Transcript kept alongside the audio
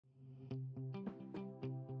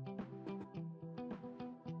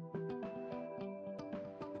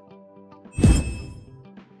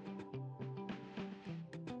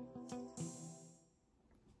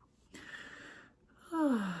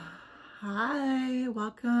Hi,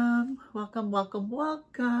 welcome.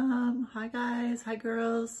 Hi guys, hi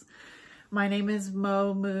girls. My name is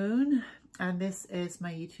Mo Moon and this is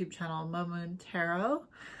my YouTube channel, Mo Moon Tarot.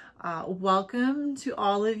 Welcome to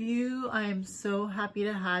all of you. I am so happy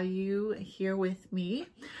to have you here with me.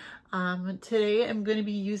 Today I'm going to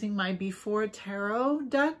be using my Before Tarot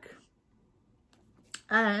deck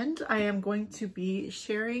and I am going to be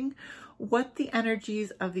sharing what the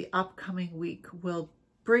energies of the upcoming week will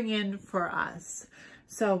bring in for us.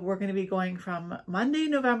 So we're going to be going from Monday,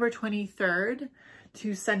 November 23rd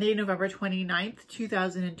to Sunday, November 29th,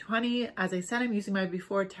 2020. As I said, I'm using my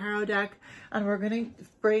Before Tarot deck and we're going to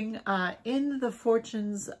bring in the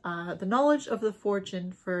fortunes, the knowledge of the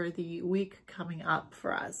fortune for the week coming up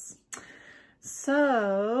for us.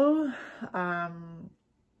 So,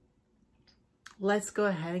 let's go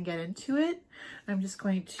ahead and get into it. I'm just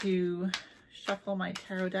going to shuffle my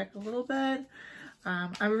tarot deck a little bit.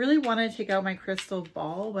 I really want to take out my crystal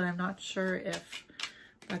ball, but I'm not sure if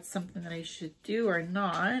that's something that I should do or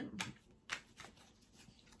not.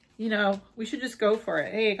 You know, we should just go for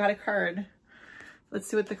it. Hey, I got a card. Let's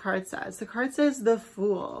see what the card says. The card says the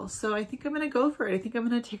Fool. So I think I'm going to go for it. I think I'm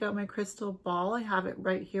going to take out my crystal ball. I have it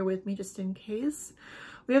right here with me just in case.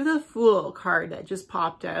 We have the Fool card that just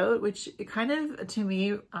popped out, which it kind of, to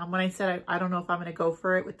me, when I said I don't know if I'm going to go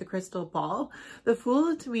for it with the crystal ball, the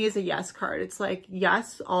Fool to me is a yes card. It's like,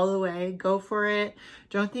 yes, all the way, go for it.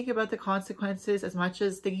 Don't think about the consequences as much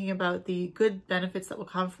as thinking about the good benefits that will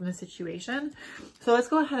come from the situation. So let's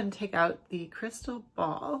go ahead and take out the crystal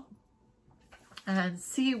ball and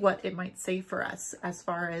see what it might say for us as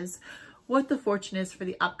far as what the fortune is for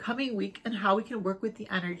the upcoming week and how we can work with the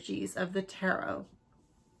energies of the tarot.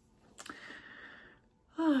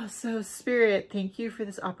 Oh, so Spirit, thank you for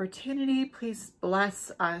this opportunity. Please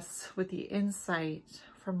bless us with the insight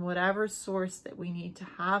from whatever source that we need to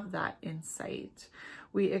have that insight.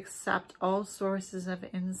 We accept all sources of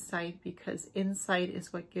insight because insight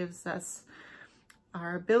is what gives us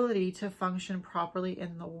our ability to function properly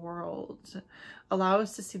in the world. Allow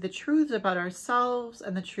us to see the truths about ourselves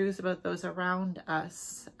and the truths about those around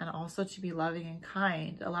us, and also to be loving and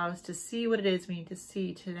kind. Allow us to see what it is we need to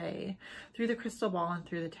see today through the crystal ball and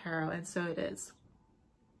through the tarot, and so it is.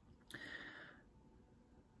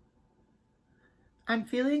 I'm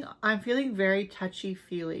feeling very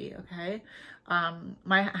touchy-feely, okay?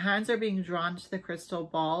 My hands are being drawn to the crystal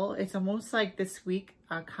ball. It's almost like this week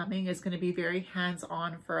coming is going to be very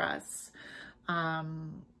hands-on for us.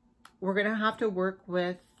 We're going to have to work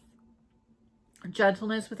with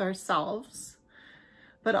gentleness with ourselves,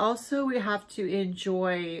 but also we have to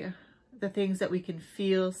enjoy the things that we can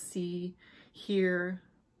feel, see, hear,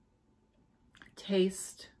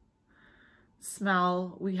 taste,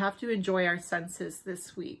 smell. We have to enjoy our senses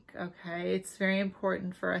this week, okay? It's very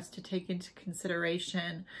important for us to take into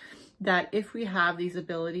consideration that if we have these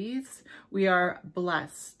abilities, we are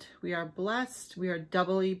blessed. We are blessed. We are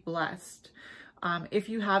doubly blessed. If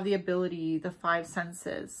you have the ability, the five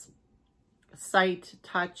senses, sight,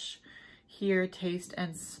 touch, hear, taste,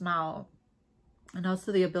 and smell, and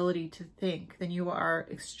also the ability to think, then you are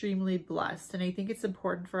extremely blessed. And I think it's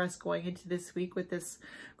important for us going into this week with this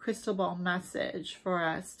crystal ball message for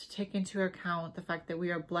us to take into account the fact that we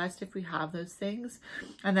are blessed if we have those things,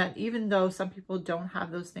 and that even though some people don't have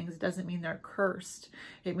those things, it doesn't mean they're cursed.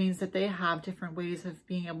 It means that they have different ways of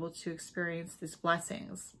being able to experience these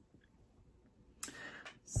blessings.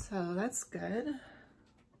 So that's good.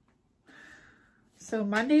 So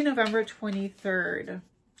Monday, November 23rd,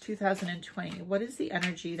 2020. What is the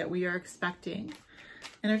energy that we are expecting?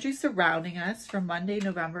 Energy surrounding us for Monday,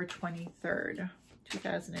 November 23rd,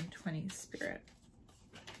 2020, Spirit.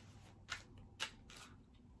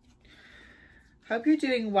 Hope you're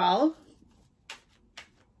doing well.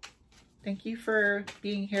 Thank you for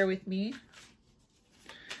being here with me.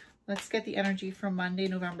 Let's get the energy from Monday,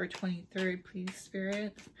 November 23rd, please,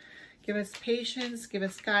 Spirit. Give us patience, give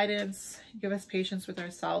us guidance, give us patience with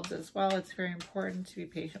ourselves as well. It's very important to be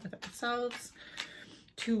patient with ourselves,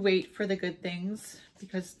 to wait for the good things,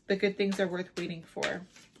 because the good things are worth waiting for.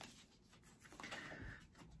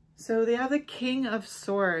 So they have the King of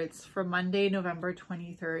Swords for Monday, November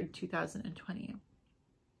 23rd, 2020.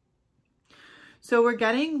 So we're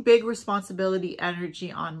getting big responsibility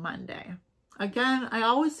energy on Monday. Again, I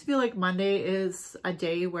always feel like Monday is a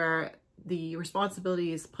day where the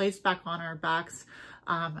responsibility is placed back on our backs.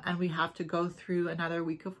 and we have to go through another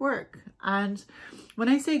week of work. And when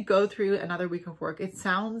I say go through another week of work, it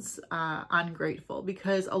sounds ungrateful,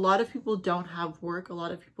 because a lot of people don't have work. A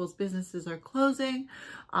lot of people's businesses are closing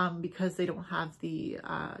because they don't have the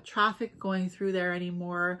traffic going through there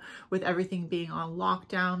anymore, with everything being on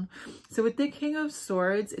lockdown. So with the King of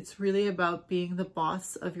Swords, it's really about being the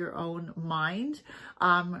boss of your own mind,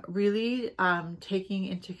 really taking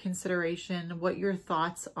into consideration what your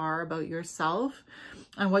thoughts are about yourself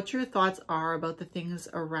and what your thoughts are about the things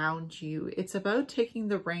around you. It's about taking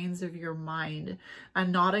the reins of your mind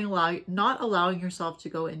and not allowing yourself to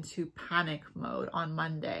go into panic mode on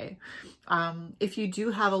Monday. If you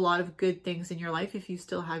do have a lot of good things in your life, if you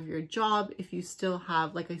still have your job, if you still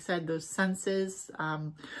have, like I said, those senses,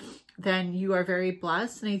 then you are very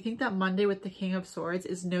blessed. And I think that Monday with the King of Swords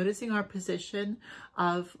is noticing our position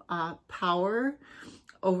of power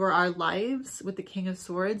over our lives with the King of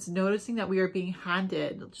Swords, noticing that we are being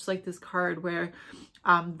handed, just like this card where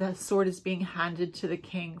the sword is being handed to the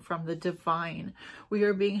king from the divine. We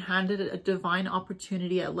are being handed a divine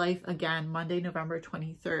opportunity at life again, Monday, November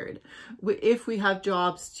 23rd. If we have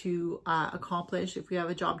jobs to accomplish, if we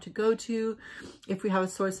have a job to go to, if we have a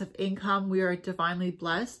source of income, we are divinely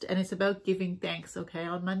blessed. And it's about giving thanks, okay,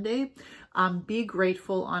 on Monday. Be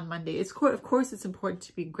grateful on Monday. Of course, it's important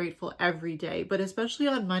to be grateful every day, but especially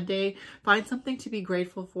on Monday, find something to be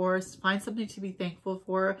grateful for, find something to be thankful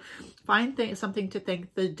for, find something to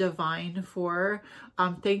thank the divine for.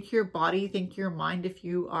 Thank your body, thank your mind if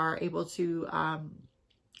you are able to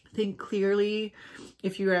think clearly,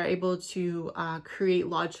 if you are able to create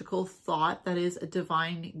logical thought. That is a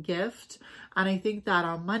divine gift. And I think that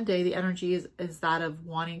on Monday, the energy is that of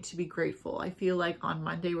wanting to be grateful. I feel like on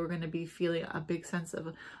Monday, we're going to be feeling a big sense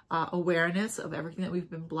of awareness of everything that we've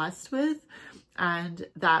been blessed with, and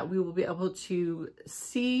that we will be able to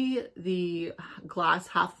see the glass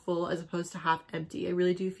half full as opposed to half empty. I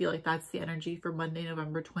really do feel like that's the energy for Monday,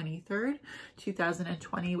 November 23rd,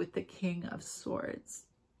 2020 with the King of Swords.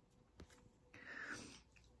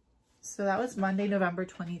 So that was Monday, November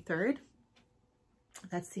 23rd.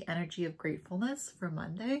 That's the energy of gratefulness for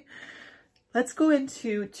Monday. Let's go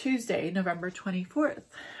into Tuesday, November 24th.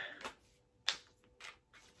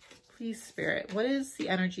 Please, Spirit, what is the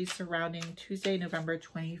energy surrounding Tuesday, November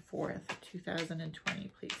 24th,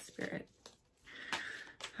 2020? Please, Spirit.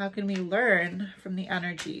 How can we learn from the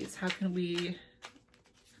energies? How can we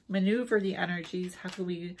maneuver the energies? How can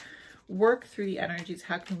we work through the energies?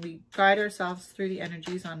 How can we guide ourselves through the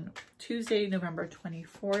energies on Tuesday, November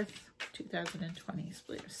 24th, 2020?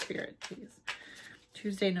 Spirit, please.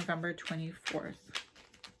 Tuesday, November 24th.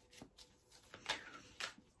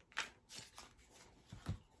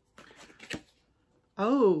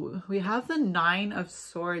 Oh, we have the Nine of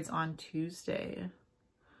Swords on Tuesday.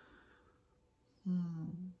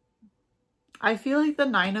 I feel like the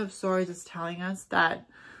Nine of Swords is telling us that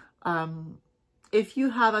if you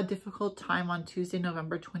have a difficult time on Tuesday,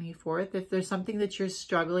 November 24th, if there's something that you're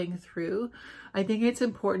struggling through, I think it's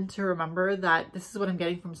important to remember that this is what I'm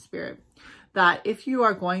getting from Spirit, that if you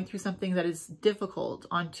are going through something that is difficult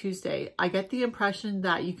on Tuesday, I get the impression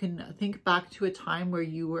that you can think back to a time where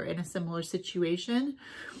you were in a similar situation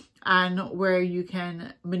and where you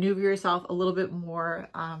can maneuver yourself a little bit more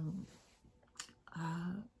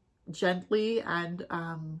gently and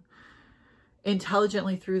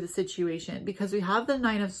intelligently through the situation, because we have the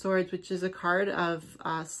Nine of Swords, which is a card of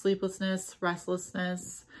sleeplessness,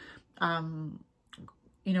 restlessness,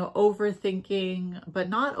 you know, overthinking, but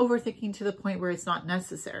not overthinking to the point where it's not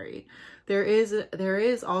necessary. There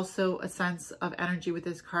is also a sense of energy with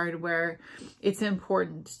this card where it's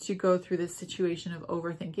important to go through this situation of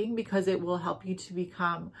overthinking, because it will help you to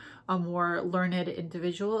become a more learned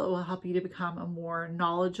individual. It will help you to become a more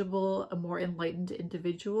knowledgeable, a more enlightened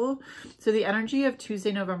individual. So the energy of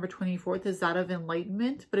Tuesday, November 24th is that of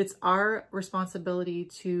enlightenment, but it's our responsibility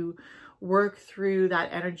to work through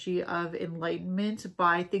that energy of enlightenment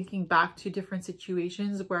by thinking back to different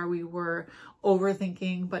situations where we were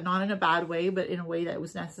overthinking, but not in a bad way, but in a way that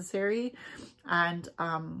was necessary. And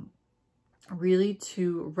really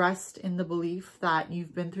to rest in the belief that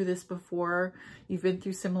you've been through this before, you've been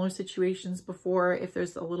through similar situations before. If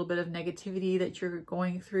there's a little bit of negativity that you're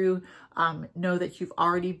going through, know that you've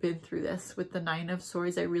already been through this. With the Nine of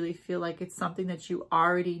Swords, I really feel like it's something that you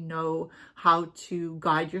already know how to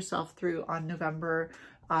guide yourself through on November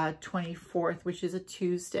 24th, which is a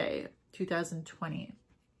Tuesday, 2020.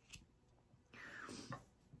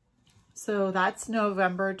 So that's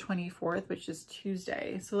November 24th, which is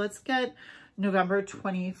Tuesday. So let's get November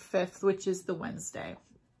 25th, which is the Wednesday.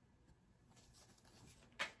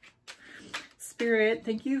 Spirit,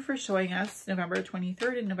 thank you for showing us November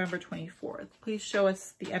 23rd and November 24th. Please show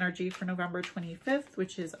us the energy for November 25th,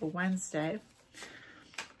 which is a Wednesday,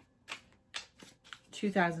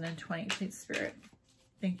 2020. Please, Spirit.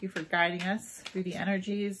 Thank you for guiding us through the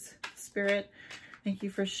energies, Spirit. Thank you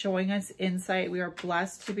for showing us insight. We are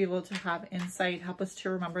blessed to be able to have insight. Help us to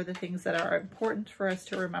remember the things that are important for us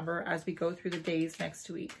to remember as we go through the days next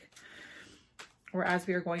week, or as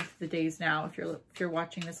we are going through the days now, if you're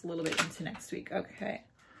watching this a little bit into next week. Okay.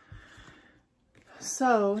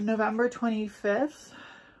 So November 25th,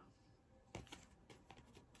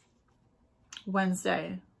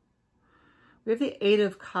 Wednesday. We have the Eight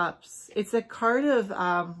of Cups. It's a card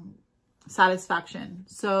of satisfaction.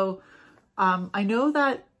 So I know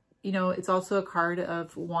that, you know, it's also a card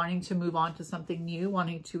of wanting to move on to something new,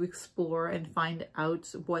 wanting to explore and find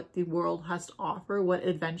out what the world has to offer, what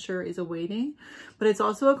adventure is awaiting. But it's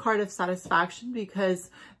also a card of satisfaction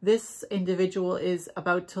because this individual is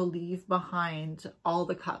about to leave behind all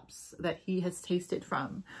the cups that he has tasted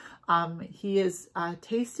from. He has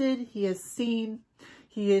tasted, he has seen,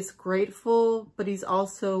 he is grateful, but he's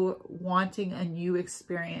also wanting a new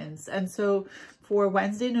experience. And so for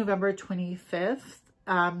Wednesday, November 25th,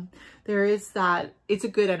 there is that, it's a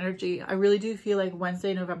good energy. I really do feel like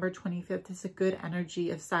Wednesday, November 25th is a good energy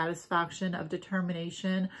of satisfaction, of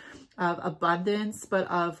determination, of abundance, but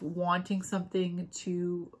of wanting something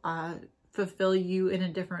to fulfill you in a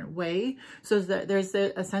different way. So that there's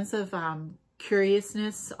a sense of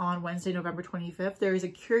curiousness on Wednesday, November 25th. There is a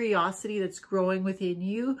curiosity that's growing within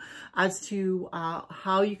you as to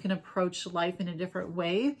how you can approach life in a different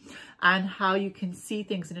way and how you can see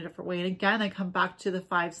things in a different way. And again, I come back to the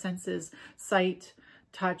five senses: sight,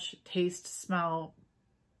 touch, taste, smell,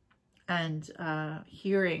 and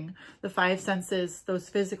hearing. The five senses, those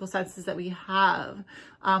physical senses that we have.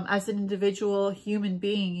 As an individual human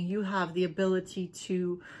being, you have the ability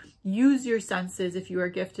to use your senses, if you are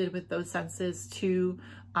gifted with those senses, to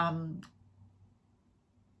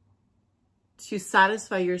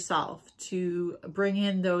satisfy yourself, to bring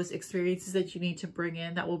in those experiences that you need to bring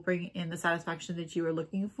in, that will bring in the satisfaction that you are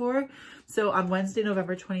looking for. So on Wednesday,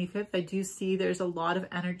 November 25th, I do see there's a lot of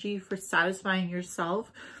energy for satisfying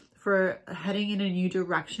yourself, for heading in a new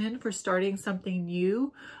direction, for starting something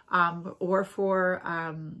new, or for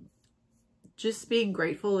just being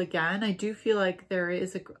grateful again. I do feel like there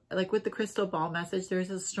is like with the crystal ball message,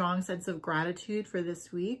 there's a strong sense of gratitude for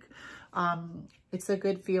this week. It's a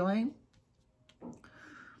good feeling.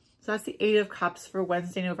 So that's the Eight of Cups for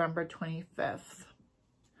Wednesday, November 25th.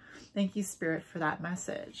 Thank you, Spirit, for that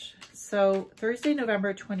message. So Thursday,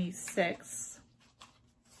 November 26th,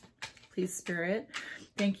 please, Spirit.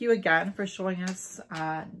 Thank you again for showing us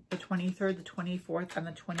the 23rd, the 24th, and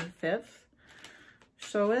the 25th.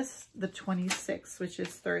 Show us the 26th, which is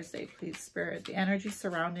Thursday, please, Spirit. The energy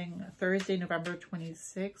surrounding Thursday, November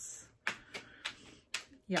 26th.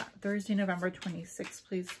 Yeah, Thursday, November 26th,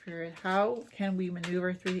 please, Spirit. How can we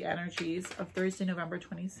maneuver through the energies of Thursday, November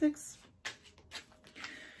 26th?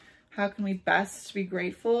 How can we best be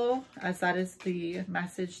grateful, as that is the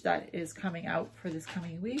message that is coming out for this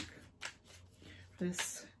coming week? For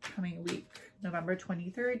this coming week, November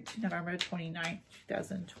 23rd to November 29th,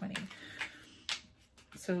 2020.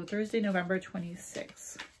 So Thursday, November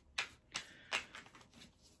 26th.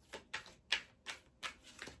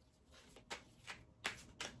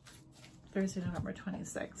 Thursday, November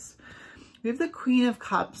 26th. We have the Queen of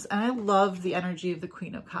Cups, and I love the energy of the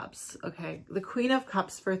Queen of Cups. Okay, the Queen of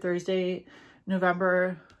Cups for Thursday,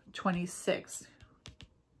 November 26th.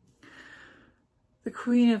 The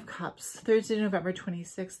Queen of Cups, Thursday, November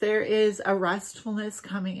 26th. There is a restfulness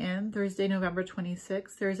coming in. Thursday, November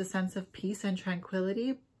 26th. There is a sense of peace and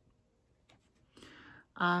tranquility.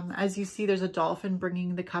 As you see, there's a dolphin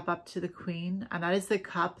bringing the cup up to the Queen, and that is the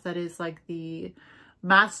cup that is like the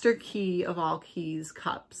master key of all keys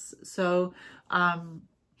cups. So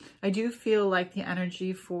I do feel like the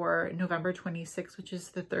energy for November 26th, which is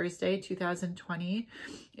the Thursday, 2020,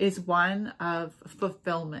 is one of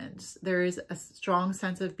fulfillment. There is a strong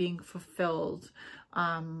sense of being fulfilled,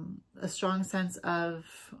 a strong sense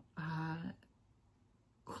of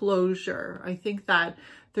closure. I think that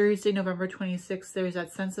Thursday, November 26th, there's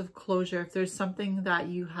that sense of closure. If there's something that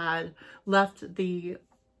you had left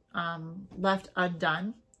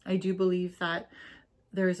undone, I do believe that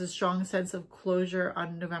there is a strong sense of closure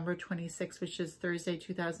on November 26th, which is Thursday,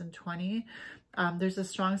 2020. There's a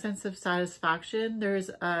strong sense of satisfaction. There's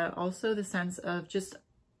also the sense of just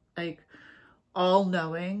like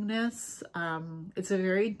all-knowingness. It's a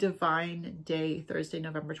very divine day, Thursday,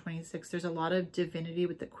 November 26th. There's a lot of divinity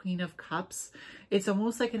with the Queen of Cups. It's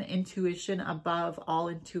almost like an intuition above all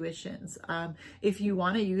intuitions. If you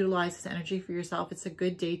want to utilize this energy for yourself, it's a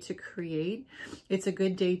good day to create. It's a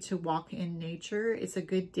good day to walk in nature. It's a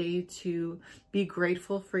good day to be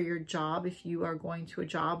grateful for your job if you are going to a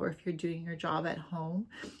job, or if you're doing your job at home.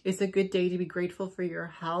 It's a good day to be grateful for your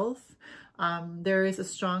health. There is a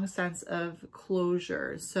strong sense of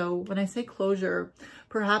closure. So when I say closure,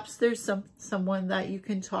 perhaps there's someone that you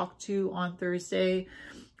can talk to on Thursday,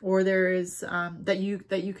 or there is that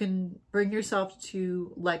you can bring yourself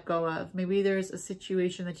to let go of. Maybe there's a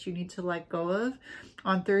situation that you need to let go of.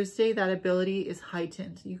 On Thursday, that ability is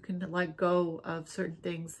heightened. You can let go of certain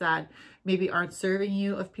things that maybe aren't serving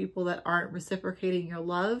you, of people that aren't reciprocating your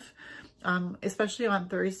love. Especially on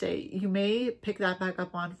Thursday. You may pick that back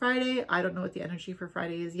up on Friday. I don't know what the energy for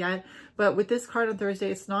Friday is yet, but with this card on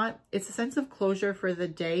Thursday, it's a sense of closure for the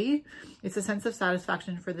day. It's a sense of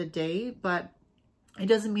satisfaction for the day, but it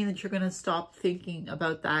doesn't mean that you're going to stop thinking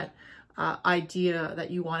about that idea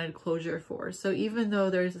that you wanted closure for. So even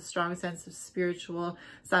though there's a strong sense of spiritual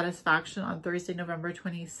satisfaction on Thursday, November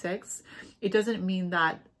 26th, it doesn't mean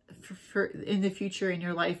that for in the future in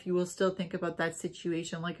your life you will still think about that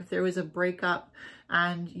situation. Like if there was a breakup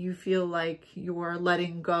and you feel like you're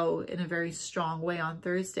letting go in a very strong way on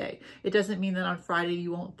Thursday, it doesn't mean that on Friday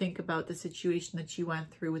you won't think about the situation that you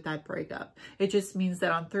went through with that breakup. It just means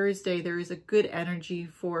that on Thursday there is a good energy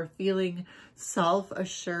for feeling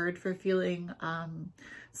self-assured, for feeling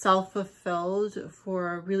self-fulfilled,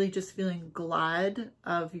 for really just feeling glad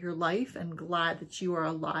of your life and glad that you are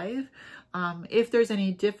alive. If there's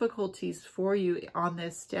any difficulties for you on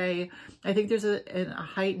this day, I think there's a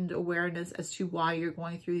heightened awareness as to why you're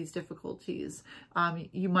going through these difficulties.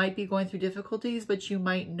 You might be going through difficulties, but you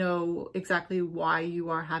might know exactly why you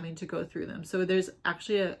are having to go through them. So there's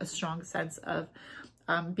actually a strong sense of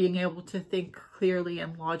being able to think clearly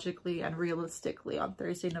and logically and realistically on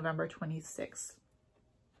Thursday, November 26th.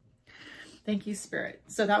 Thank you, Spirit.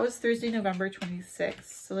 So that was Thursday, November 26th.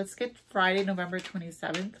 So let's get Friday, November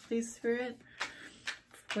 27th, please, Spirit.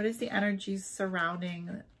 What is the energy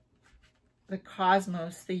surrounding the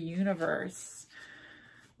cosmos, the universe?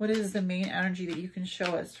 What is the main energy that you can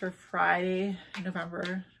show us for Friday,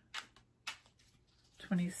 November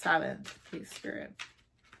 27th, please, Spirit?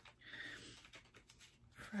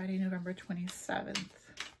 Friday, November 27th.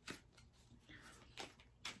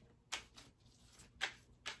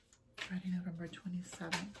 Friday, November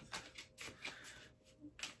 27th.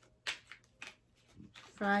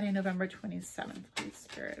 Friday, November 27th, please,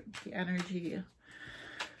 Spirit. The energy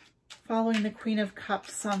following the Queen of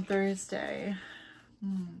Cups on Thursday.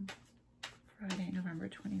 Friday, November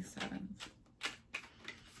 27th.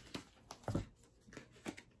 We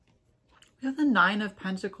have the Nine of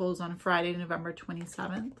Pentacles on Friday, November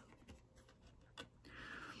 27th.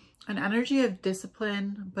 An energy of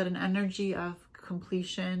discipline, but an energy of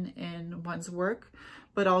completion in one's work,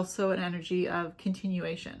 but also an energy of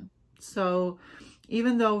continuation. So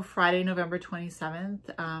even though Friday, November 27th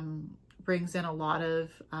brings in a lot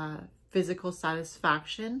of physical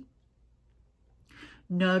satisfaction,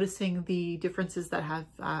 noticing the differences that have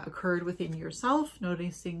occurred within yourself,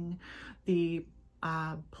 noticing the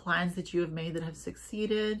plans that you have made that have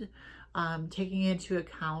succeeded, taking into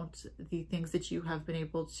account the things that you have been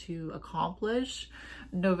able to accomplish.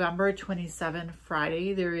 November 27th,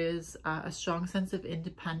 Friday, there is a strong sense of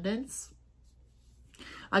independence.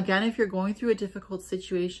 Again, if you're going through a difficult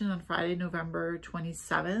situation on Friday, November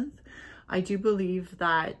 27th, I do believe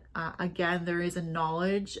that, again, there is a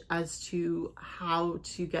knowledge as to how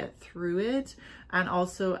to get through it and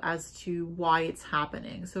also as to why it's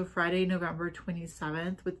happening. So Friday, November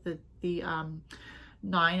 27th with the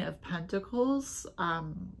Nine of Pentacles,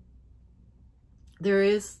 there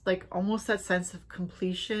is like almost that sense of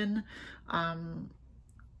completion.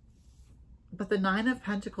 But the Nine of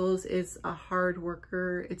Pentacles is a hard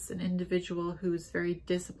worker. It's an individual who's very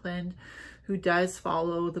disciplined, who does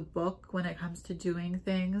follow the book when it comes to doing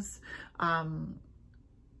things.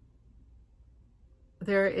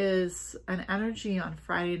 There is an energy on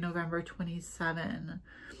Friday, November 27th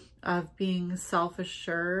of being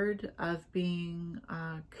self-assured, of being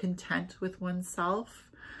content with oneself,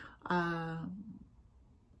 of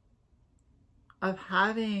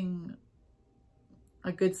having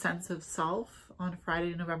a good sense of self on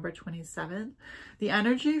Friday, November 27th. The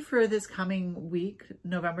energy for this coming week,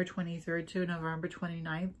 November 23rd to November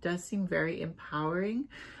 29th, does seem very empowering.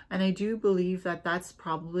 And I do believe that that's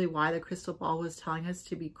probably why the crystal ball was telling us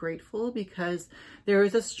to be grateful, because there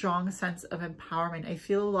is a strong sense of empowerment. I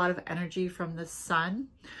feel a lot of energy from the sun.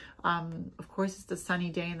 Of course, it's the sunny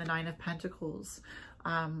day in the Nine of Pentacles.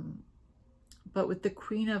 But with the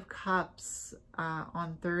Queen of Cups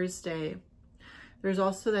on Thursday, there's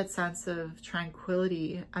also that sense of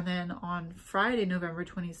tranquility. And then on Friday, November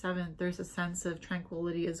 27th, there's a sense of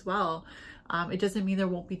tranquility as well. It doesn't mean there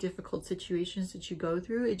won't be difficult situations that you go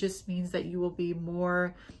through. It just means that you will be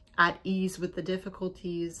more at ease with the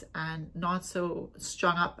difficulties and not so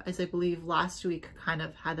strung up, as I believe last week kind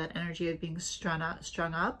of had that energy of being strung up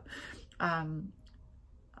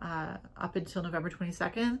until November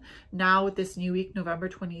 22nd. Now with this new week, November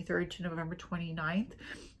 23rd to November 29th,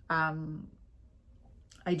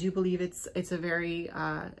 I do believe it's a very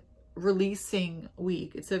releasing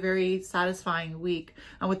week. It's a very satisfying week.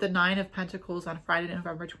 And with the Nine of Pentacles on Friday,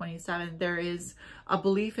 November 27th, there is a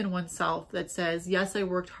belief in oneself that says, yes, I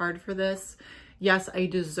worked hard for this. Yes, I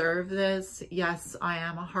deserve this. Yes, I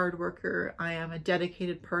am a hard worker. I am a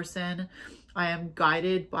dedicated person. I am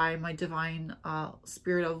guided by my divine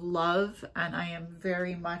spirit of love. And I am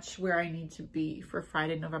very much where I need to be for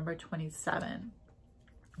Friday, November 27th.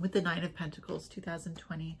 With the Nine of Pentacles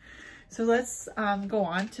 2020. So let's go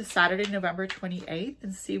on to Saturday, November 28th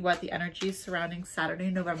and see what the energies surrounding Saturday,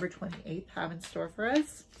 November 28th have in store for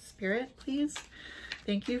us. Spirit, please.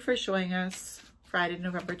 Thank you for showing us Friday,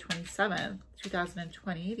 November 27th,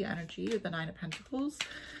 2020, the energy of the Nine of Pentacles.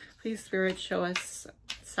 Please, Spirit, show us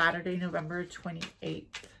Saturday, November 28th,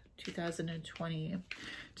 2020,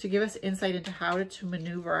 to give us insight into how to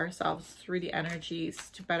maneuver ourselves through the energies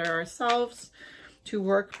to better ourselves, to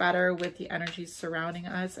work better with the energies surrounding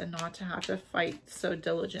us, and not to have to fight so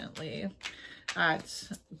diligently at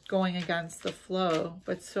going against the flow,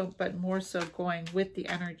 but more so going with the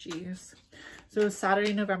energies. So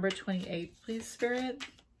Saturday, November 28th, please, Spirit.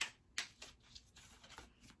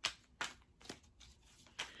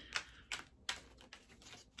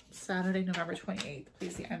 Saturday, November 28th,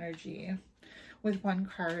 please, the energy. With one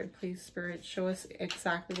card, please, Spirit, show us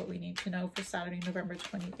exactly what we need to know for Saturday, November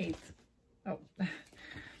 28th. Oh,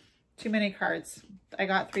 too many cards. I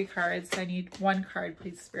got 3 cards. I need 1 card,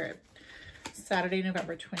 please, Spirit. Saturday,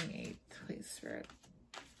 November 28th, please, Spirit.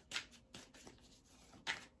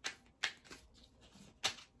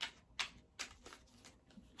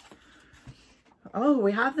 Oh,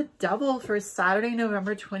 we have the Devil for Saturday,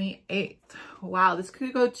 November 28th. Wow, this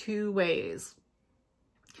could go 2 ways.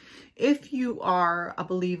 If you are a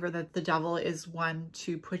believer that the devil is one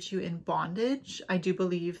to put you in bondage, I do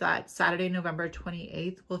believe that Saturday, November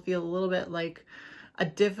 28th will feel a little bit like a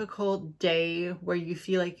difficult day where you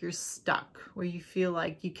feel like you're stuck, where you feel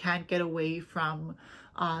like you can't get away from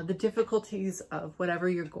the difficulties of whatever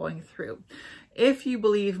you're going through. If you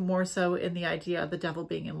believe more so in the idea of the devil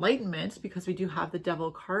being enlightenment, because we do have the Devil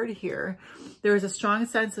card here, there is a strong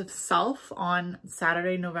sense of self on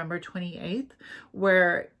Saturday, November 28th,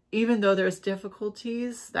 where even though there's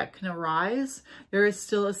difficulties that can arise, there is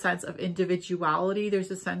still a sense of individuality.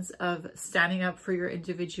 There's a sense of standing up for your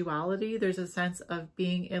individuality. There's a sense of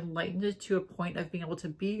being enlightened to a point of being able to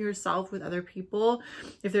be yourself with other people.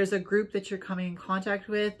 If there's a group that you're coming in contact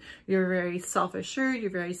with, you're very self-assured,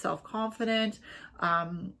 you're very self-confident.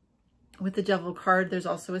 With the Devil card, there's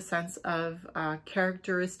also a sense of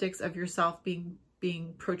characteristics of yourself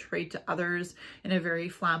being portrayed to others in a very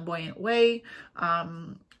flamboyant way.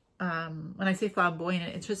 When I say flamboyant,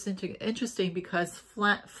 it's just interesting because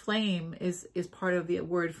flame is part of the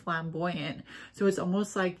word flamboyant. So it's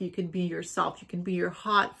almost like you can be yourself. You can be your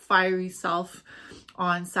hot, fiery self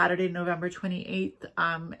on Saturday, November 28th.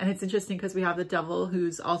 And it's interesting because we have the Devil,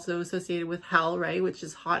 who's also associated with hell, right? Which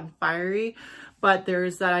is hot and fiery. But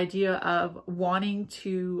there's that idea of wanting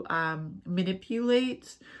to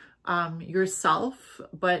manipulate yourself,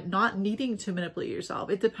 but not needing to manipulate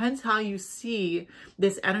yourself. It depends how you see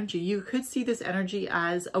this energy. You could see this energy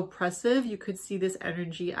as oppressive. You could see this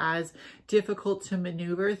energy as difficult to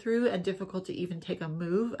maneuver through and difficult to even take a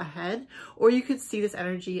move ahead. Or you could see this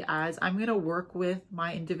energy as, I'm going to work with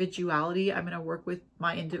my individuality. I'm going to work with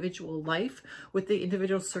my individual life, with the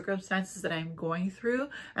individual circumstances that I'm going through,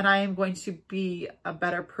 and I am going to be a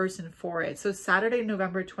better person for it. So Saturday,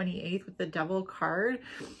 November 28th with the Devil card,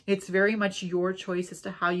 it's very much your choice as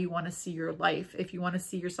to how you want to see your life. If you want to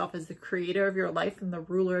see yourself as the creator of your life and the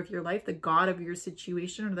ruler of your life, the god of your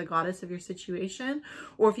situation or the goddess of your situation,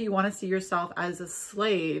 or if you want to see yourself as a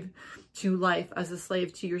slave to life, as a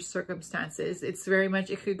slave to your circumstances. It's very much,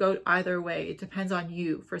 it could go either way. It depends on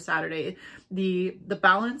you for Saturday. The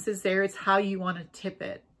balance is there. It's how you want to tip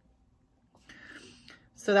it.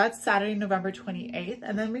 So that's Saturday, November 28th.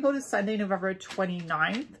 And then we go to Sunday, November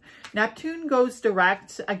 29th. Neptune goes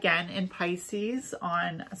direct again in Pisces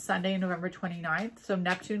on Sunday, November 29th. So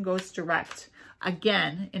Neptune goes direct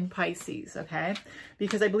again in Pisces, okay?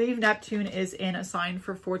 Because I believe Neptune is in a sign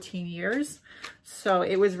for 14 years. So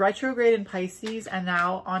it was retrograde in Pisces, and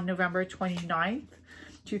now on November 29th,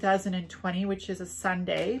 2020, which is a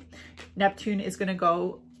Sunday, Neptune is going to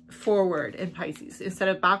go forward in Pisces. Instead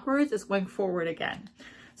of backwards, it's going forward again.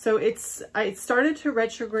 So it started to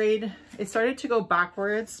retrograde. It started to go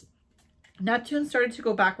backwards. Neptune started to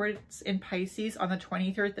go backwards in Pisces on the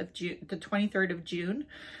 23rd of June,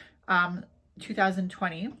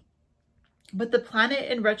 2020. But the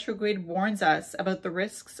planet in retrograde warns us about the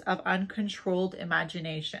risks of uncontrolled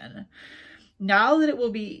imagination. Now that it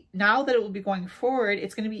will be going forward,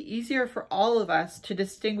 it's going to be easier for all of us to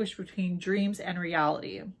distinguish between dreams and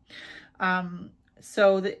reality.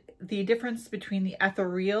 So the difference between the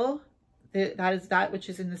ethereal, that is that which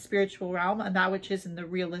is in the spiritual realm, and that which is in the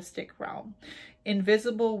realistic realm.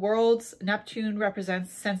 Invisible worlds, Neptune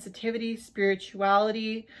represents sensitivity,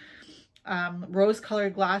 spirituality,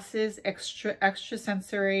 rose-colored glasses,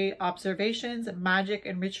 extrasensory observations, magic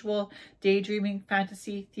and ritual, daydreaming,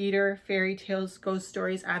 fantasy, theater, fairy tales, ghost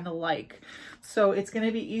stories, and the like. So it's going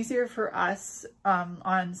to be easier for us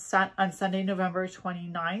on Sunday, November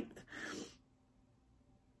 29th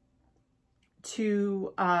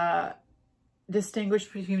to distinguish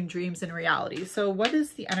between dreams and reality. So what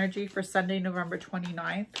is the energy for Sunday, November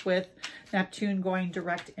 29th with Neptune going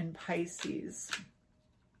direct in Pisces?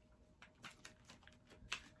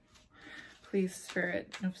 Please,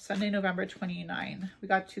 Spirit. Sunday, November 29. We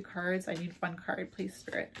got 2 cards. I need 1 card, please,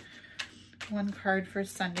 Spirit. 1 card for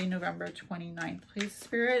Sunday, November 29th. Please,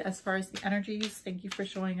 Spirit, as far as the energies, thank you for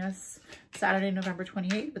showing us Saturday, November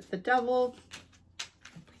 28th with the Devil.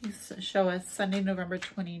 Please show us Sunday, November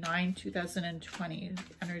 29, 2020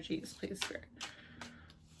 energies, please, Spirit.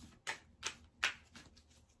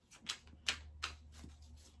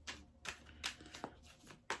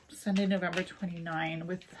 Sunday, November 29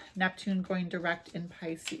 with Neptune going direct in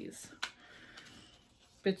Pisces.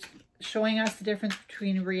 But showing us the difference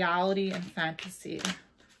between reality and fantasy.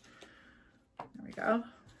 There we go.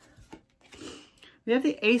 We have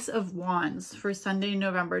the Ace of Wands for Sunday,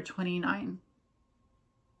 November 29.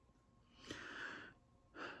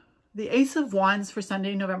 The Ace of Wands for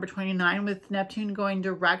Sunday, November 29, with Neptune going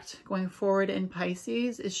direct, going forward in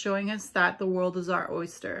Pisces, is showing us that the world is our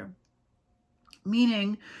oyster.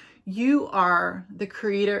 Meaning, you are the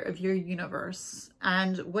creator of your universe,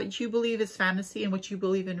 and what you believe is fantasy and what you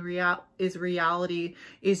believe in reality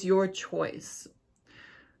is your choice.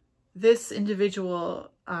 This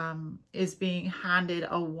individual is being handed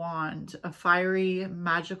a wand, a fiery,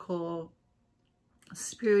 magical,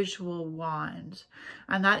 spiritual wand,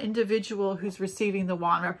 and that individual who's receiving the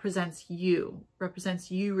wand represents you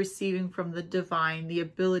receiving from the divine the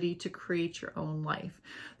ability to create your own life.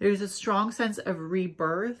 There's a strong sense of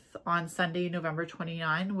rebirth on Sunday, November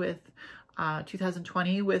 29 with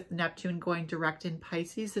 2020 with Neptune going direct in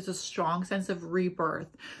Pisces. There's a strong sense of rebirth.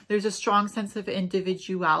 There's a strong sense of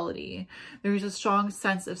individuality. There's a strong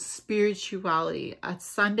sense of spirituality. At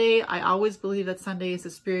Sunday, I always believe that Sunday is a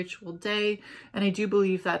spiritual day, and I do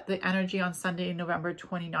believe that the energy on Sunday, November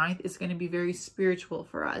 29th is going to be very spiritual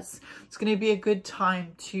for us. It's going to be a good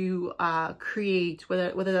time to create,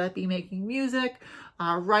 whether that be making music,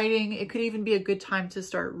 writing. It could even be a good time to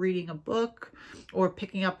start reading a book or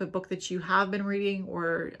picking up a book that you have been reading,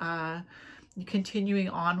 or continuing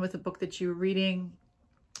on with a book that you're reading.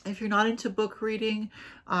 If you're not into book reading,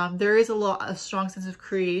 there is a strong sense of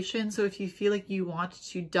creation. So if you feel like you want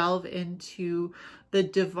to delve into the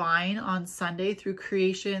divine on Sunday through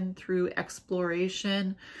creation, through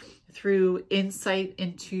exploration, through insight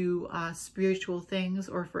into spiritual things,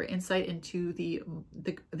 or for insight into the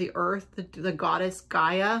earth, the goddess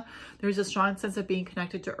Gaia, there's a strong sense of being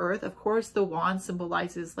connected to earth. Of course, the wand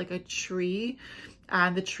symbolizes like a tree,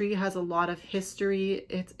 and the tree has a lot of history.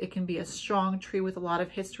 It can be a strong tree with a lot of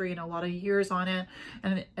history and a lot of years on it,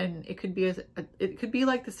 and it could be it could be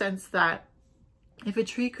like the sense that If a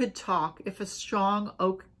tree could talk, if a strong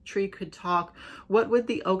oak tree could talk, what would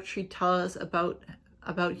the oak tree tell us about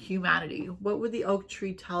humanity? What would the oak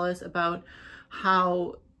tree tell us about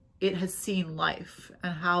how it has seen life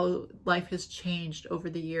and how life has changed over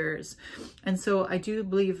the years? And so I do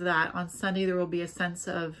believe that on Sunday there will be a sense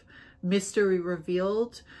of mystery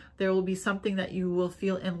revealed. There will be something that you will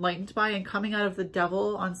feel enlightened by. And coming out of the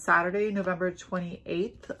devil on Saturday, November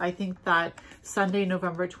 28th, I think that Sunday,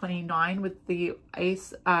 November 29th, with the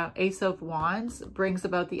Ace of Wands, brings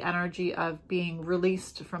about the energy of being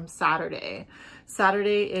released from Saturday.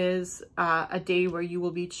 Saturday is a day where you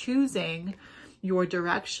will be choosing your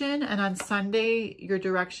direction, and on Sunday your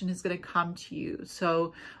direction is going to come to you.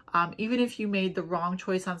 So even if you made the wrong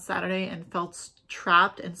choice on Saturday and felt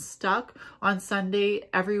trapped and stuck, on Sunday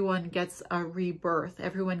everyone gets a rebirth,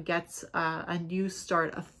 everyone gets a new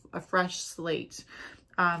start, a fresh slate,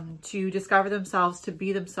 to discover themselves, to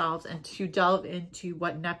be themselves, and to delve into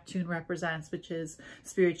what Neptune represents, which is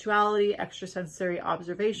spirituality, extrasensory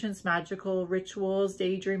observations, magical rituals,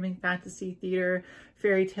 daydreaming, fantasy, theater,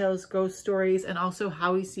 fairy tales, ghost stories, and also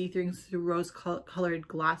how we see things through rose-colored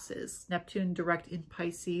glasses. Neptune direct in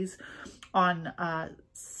Pisces on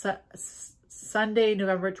Sunday,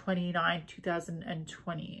 November 29,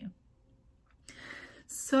 2020.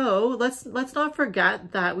 So let's not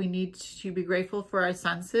forget that we need to be grateful for our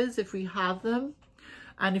senses if we have them,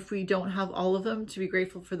 and if we don't have all of them, to be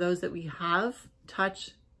grateful for those that we have: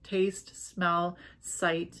 touch, taste, smell,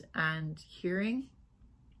 sight, and hearing.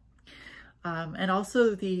 And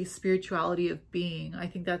also the spirituality of being. I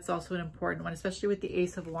think that's also an important one, especially with the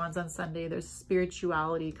Ace of Wands on Sunday. There's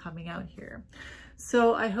spirituality coming out here.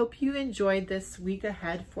 So I hope you enjoyed this week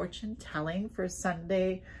ahead fortune telling for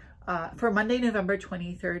Sunday, for Monday, November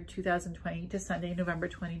 23rd, 2020 to Sunday, November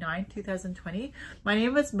 29th, 2020. My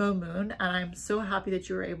name is Mauh, and I'm so happy that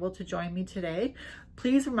you were able to join me today.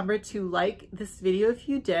 Please remember to like this video if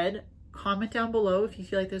you did. Comment down below if you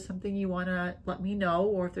feel like there's something you want to let me know,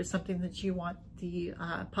 or if there's something that you want the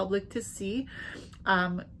public to see.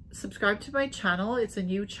 Subscribe to my channel. It's a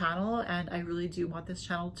new channel and I really do want this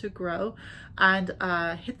channel to grow. And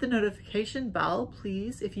hit the notification bell,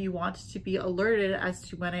 please, if you want to be alerted as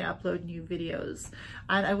to when I upload new videos.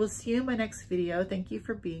 And I will see you in my next video. Thank you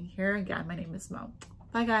for being here. Again, my name is Mauh.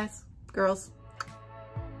 Bye guys, girls.